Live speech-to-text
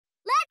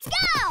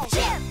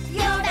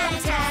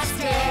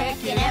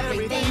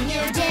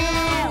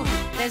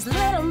There's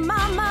Little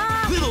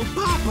Mama. Little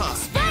Papa.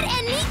 Spud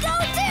and Nico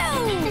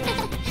too.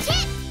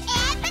 Chip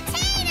and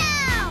potato.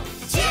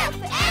 Chip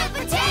and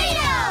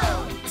potato.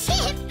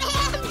 Chip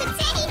and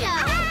potato.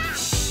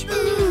 Shh.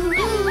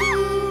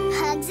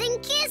 Hugs and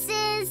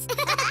kisses.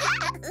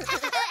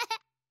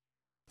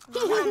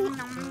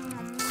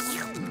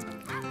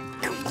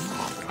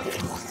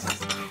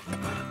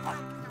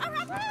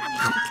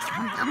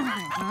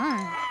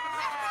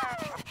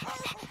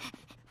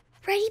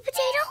 Ready,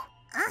 Potato?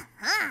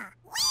 Uh-huh.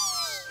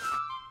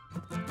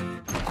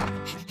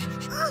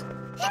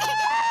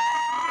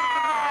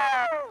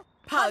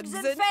 Pugs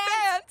and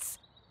Fants,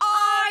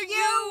 are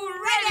you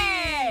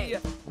ready?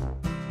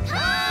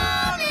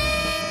 Coming!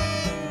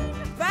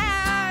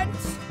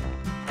 Fants!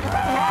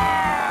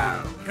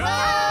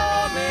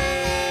 Coming!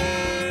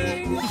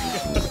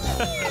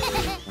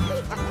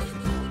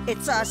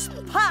 It's us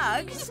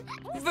Pugs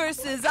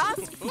versus us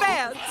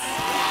Fants.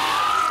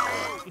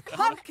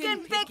 Pumpkin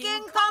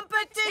picking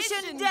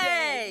competition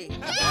day!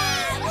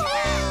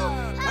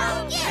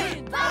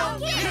 Pumpkin!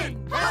 Pumpkin!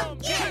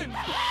 Pumpkin!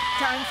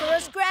 Time for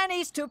us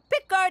grannies to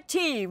pick our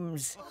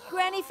teams.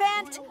 Granny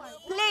Fant,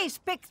 please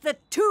pick the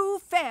 2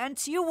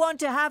 Fants you want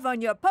to have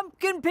on your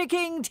pumpkin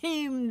picking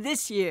team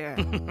this year.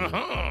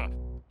 Me.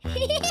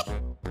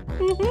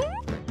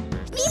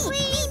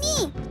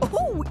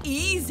 Oh,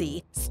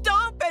 easy.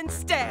 Stomp and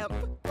stamp.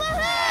 Woohoo!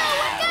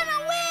 We're gonna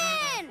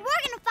win!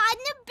 We're gonna find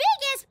the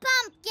biggest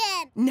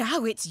pumpkin!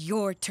 Now it's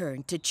your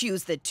turn to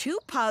choose the 2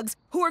 Pugs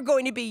who are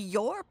going to be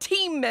your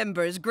team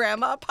members,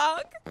 Grandma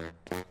Pug.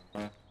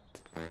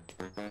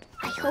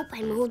 I hope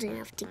I'm old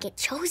enough to get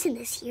chosen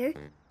this year.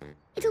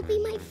 It'll be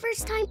my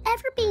first time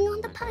ever being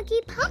on the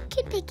Puggy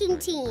pumpkin picking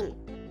team.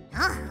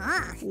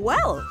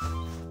 Well,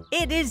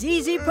 it is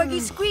easy, Puggy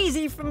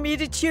Squeezy, for me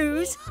to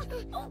choose. Me,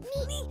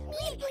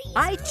 please.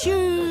 I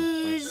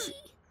choose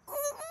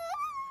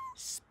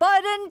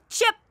Spud and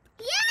Chip.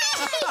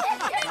 Yay!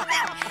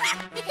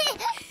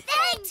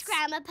 Thanks,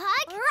 Grandma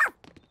Pug.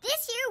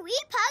 This year, we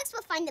Pugs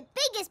will find the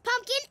biggest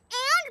pumpkin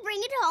and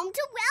bring it home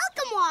to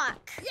Welcome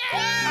Walk.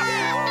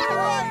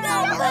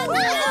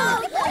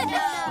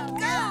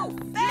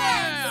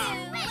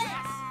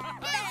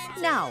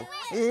 Now,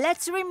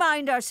 let's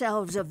remind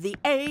ourselves of the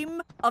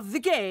aim of the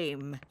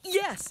game.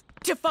 Yes,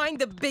 to find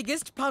the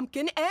biggest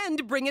pumpkin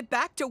and bring it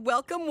back to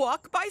Welcome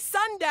Walk by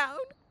sundown.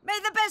 May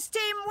the best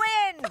team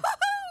win!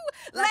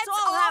 Let's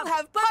all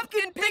have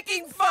pumpkin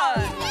picking fun!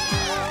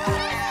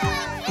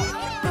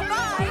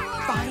 Goodbye!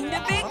 Find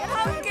a big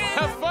pumpkin!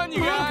 Have fun, you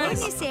guys! What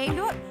do you say?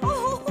 Look.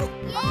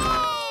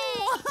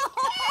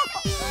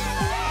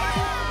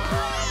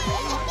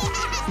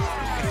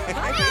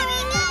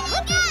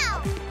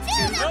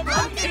 The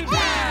pumpkin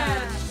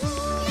patch!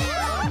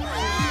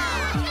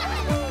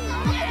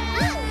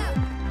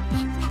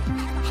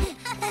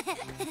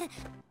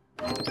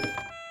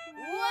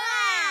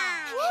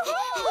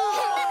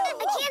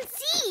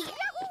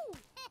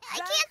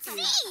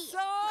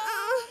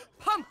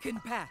 Pumpkin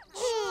patch.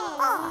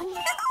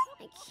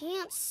 I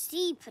can't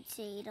see,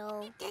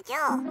 Potato.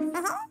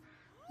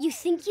 You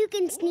think you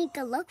can sneak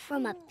a look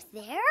from up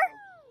there?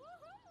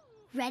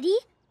 Ready?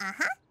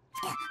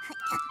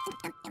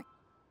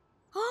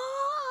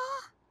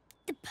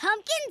 The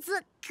pumpkins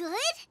look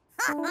good.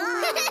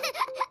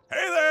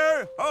 Hey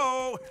there!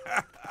 Oh!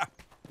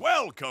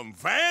 Welcome,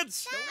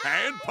 Fants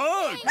and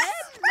Pugs!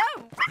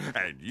 Hello.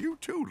 And you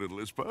too,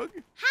 littlest Pug.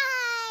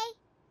 Hi.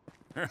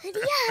 Hurry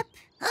up.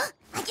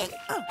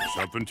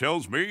 Something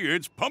tells me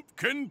it's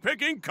pumpkin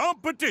picking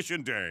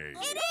competition day.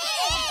 It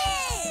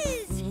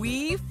is!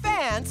 We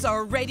Fants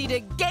are ready to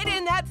get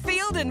in that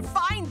field and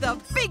find the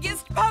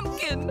biggest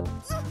pumpkin.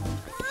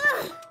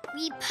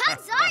 We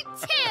Pugs aren't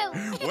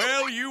too.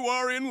 Well, you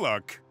are in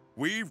luck.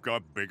 We've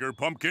got bigger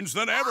pumpkins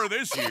than ever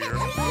this year.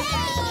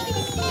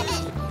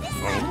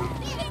 Oh?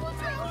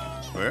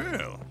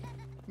 Well,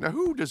 now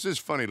who does this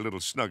funny little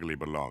snuggly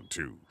belong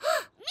to?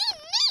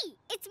 Me!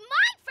 It's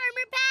my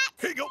farmer patch.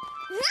 Here you go.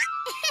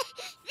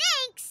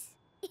 Thanks.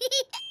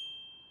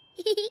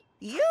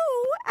 You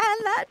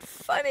and that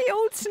funny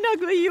old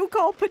snuggly you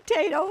call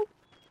Potato.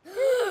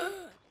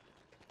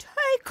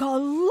 Take a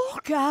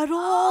look at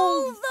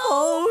all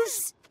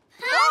those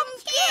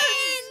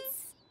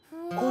pumpkins!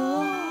 Wow!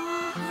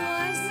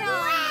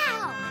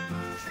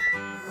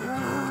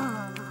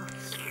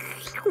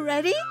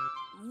 Ready?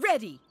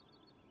 Ready.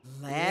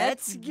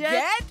 Let's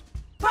get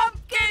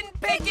pumpkin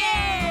picking!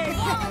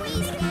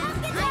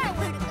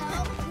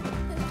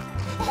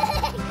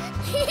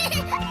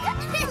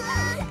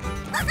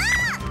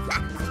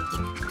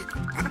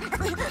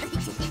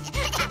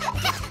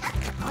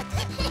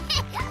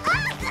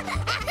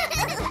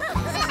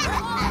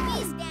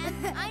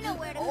 I know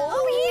where to go.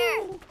 Over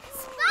here.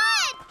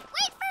 Spud,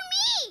 wait for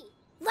me.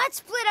 Let's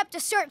split up the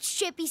search,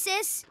 Chippy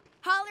sis.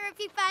 Holler if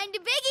you find a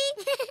biggie.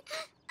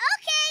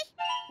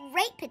 Okay.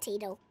 Right,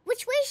 Potato.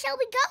 Which way shall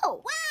we go?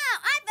 Wow,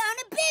 I found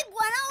a big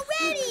one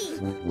already.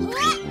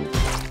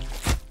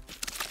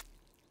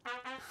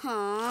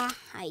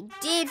 I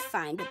did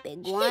find a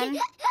big one.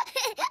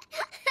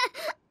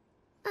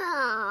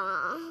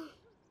 Aww.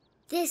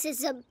 This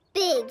is a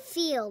big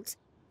field.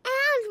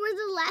 And we're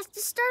the last to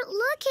start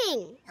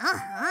looking.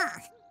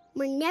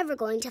 We're never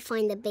going to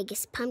find the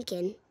biggest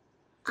pumpkin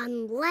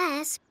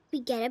unless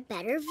we get a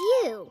better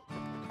view.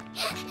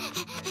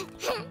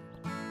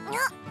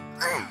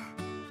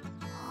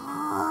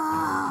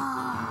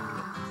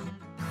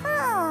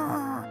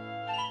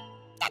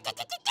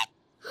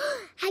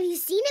 Have you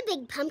seen a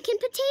big pumpkin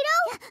potato?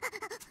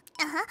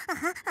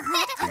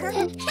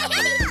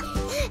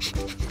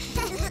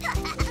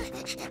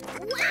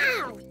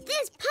 Wow!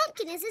 This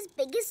pumpkin is as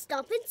big as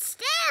Stomp and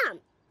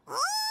Stamp.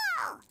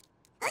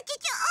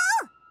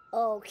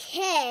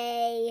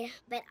 Okay,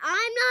 but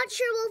I'm not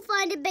sure we'll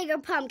find a bigger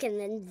pumpkin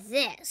than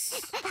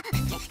this.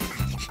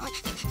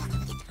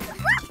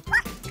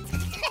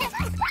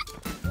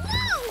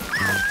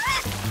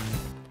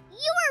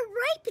 You were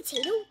right,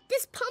 Potato.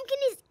 This pumpkin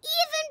is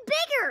even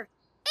bigger.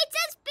 It's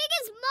as big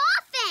as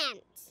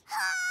Fants.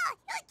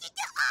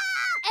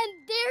 And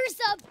there's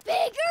a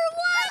bigger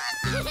one?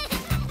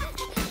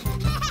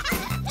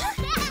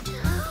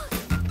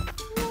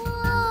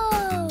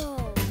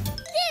 Whoa!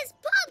 This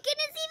pumpkin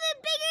is even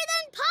bigger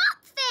than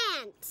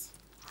Fants.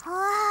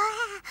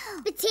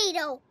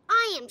 Potato,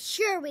 I am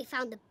sure we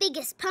found the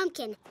biggest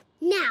pumpkin.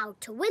 Now,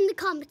 to win the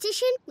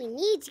competition, we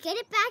need to get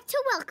it back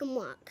to Welcome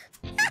Walk.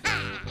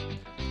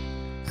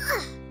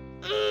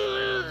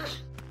 Push!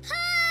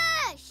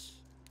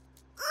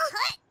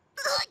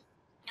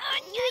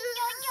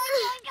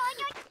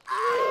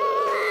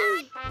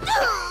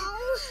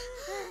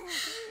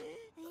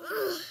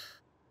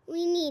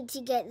 We need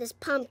to get this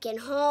pumpkin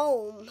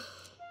home.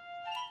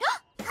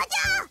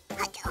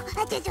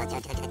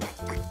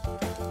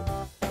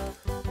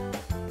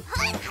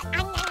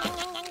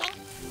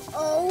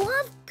 Oh,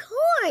 of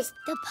course!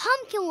 The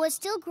pumpkin was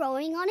still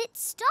growing on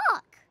its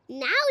stalk.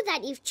 Now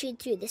that you've chewed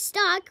through the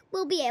stalk,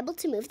 we'll be able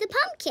to move the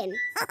pumpkin.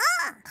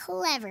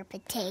 Clever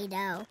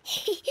Potato.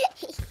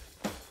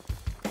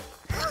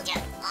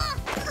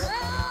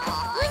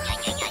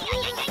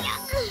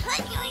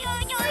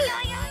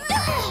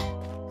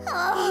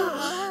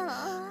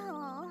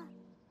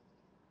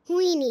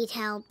 We need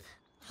help.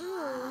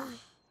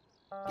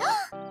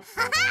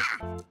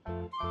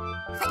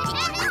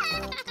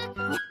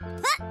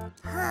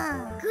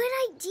 Good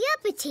idea,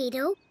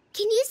 Potato.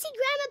 Can you see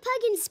Grandma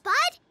Pug and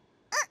Spud?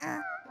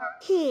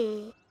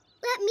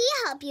 Let me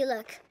help you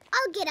look.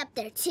 I'll get up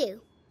there,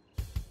 too.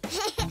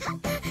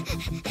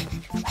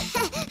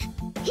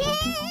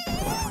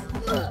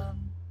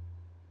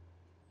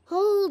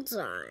 Hold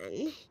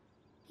on.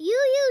 You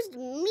used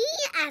me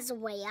as a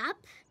way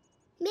up.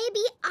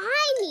 Maybe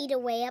I need a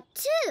way up,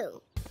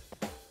 too.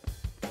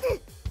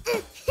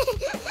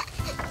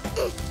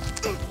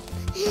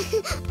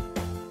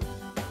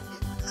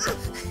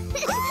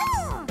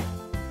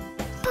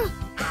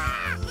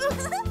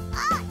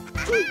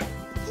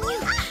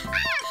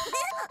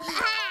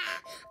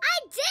 I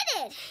did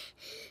it!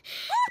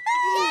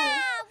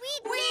 Yeah, we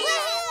did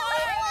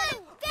it!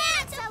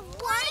 Fants have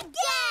won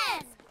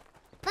again!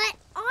 But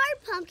our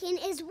pumpkin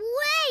is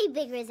way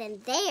bigger than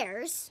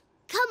theirs.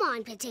 Come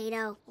on,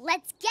 Potato.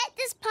 Let's get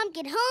this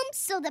pumpkin home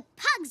so the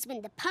Pugs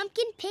win the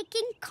pumpkin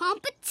picking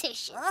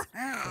competition.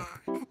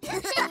 Chip!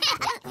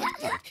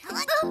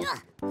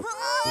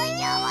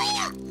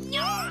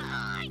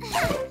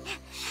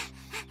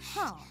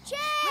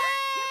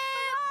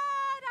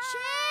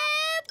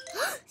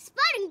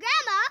 Spud and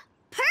Grandma,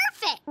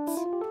 perfect!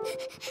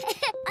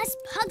 Us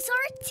Pugs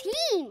are a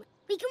team.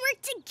 We can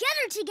work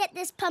together to get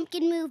this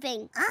pumpkin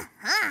moving.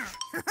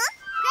 Grandma,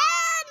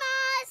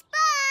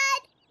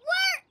 Spud!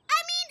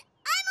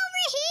 I'm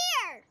over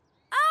here!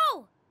 Oh,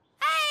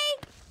 hey!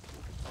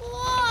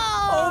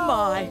 Whoa! Oh,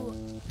 my.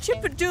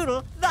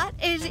 Chip-a-doodle, that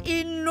is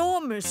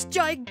enormous,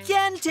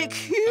 gigantic,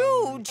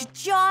 huge,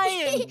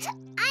 giant.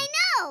 I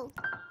know!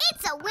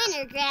 It's a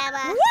winner,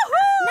 Grandma.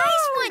 Woohoo!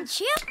 Nice one,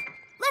 Chip.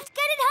 Let's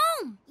get it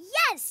home.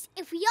 Yes,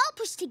 if we all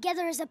push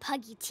together as a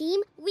Puggy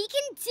team, we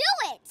can do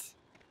it.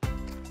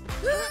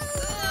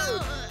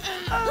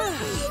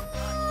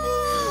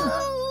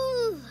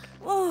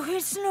 Oh,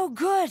 it's no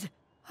good.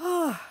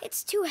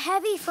 It's too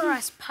heavy for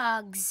us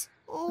Pugs.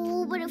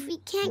 Oh, but if we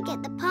can't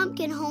get the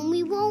pumpkin home,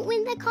 we won't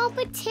win the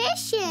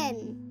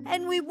competition.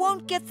 And we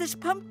won't get this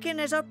pumpkin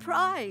as our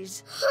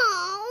prize.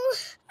 Oh.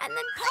 And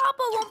then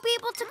Papa won't be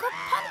able to cook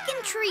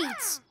pumpkin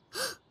treats.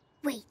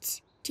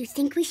 Wait, do you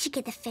think we should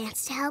get the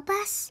Fants to help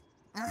us?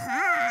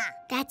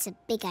 That's a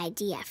big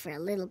idea for a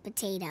little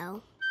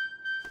potato.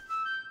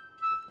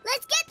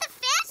 Let's get the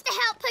Fants to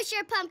help push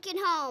our pumpkin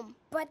home.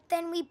 But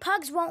then we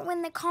Pugs won't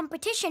win the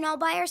competition all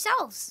by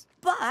ourselves.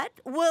 But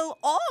we'll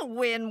all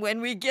win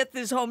when we get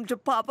this home to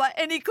Papa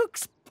and he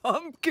cooks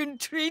pumpkin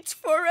treats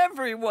for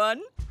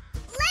everyone.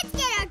 Let's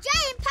get our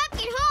giant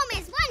pumpkin home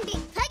as one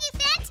big Puggy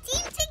Fants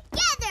team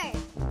together.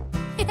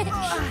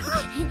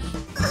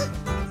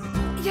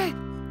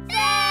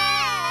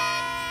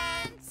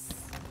 Fants!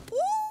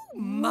 Oh,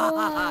 my.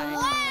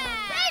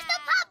 Where's the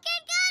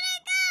pumpkin gonna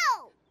go?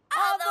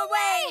 All the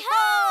way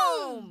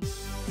home!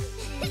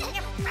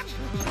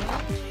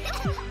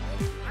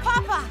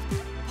 Papa!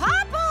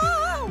 Papa!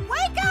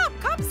 Wake up!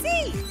 Come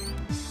see!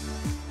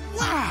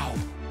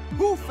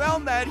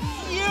 down that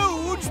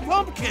huge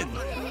pumpkin? Me!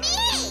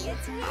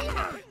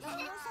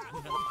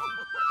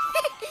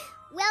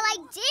 Well, I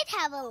did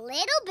have a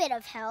little bit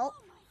of help.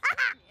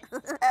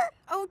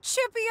 Oh,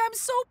 Chippy, I'm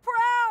so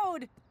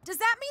proud. Does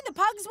that mean the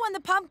Pugs won the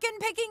pumpkin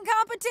picking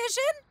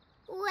competition?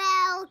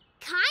 Well,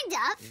 kind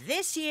of.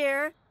 This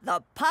year,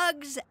 the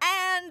Pugs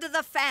and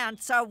the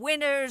Fants are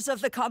winners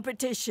of the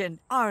competition,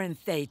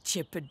 aren't they,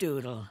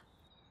 Chippadoodle?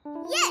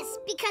 Yes,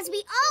 because we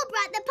all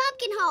brought the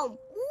pumpkin home.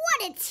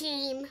 What a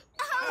team.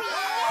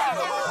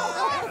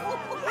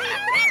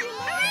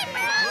 Hooray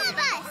for all of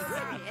us.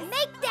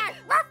 Make that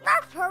ruff,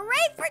 ruff,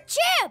 hooray for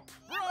Chip.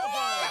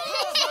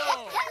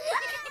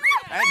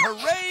 And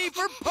hooray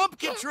for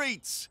pumpkin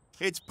treats!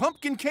 It's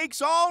pumpkin cakes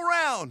all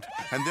round.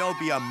 And there'll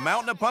be a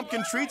mountain of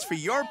pumpkin treats for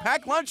your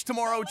packed lunch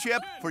tomorrow,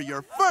 Chip, for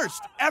your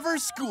first ever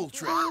school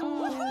trip.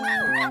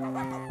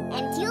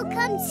 And you'll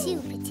come too,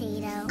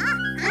 Potato.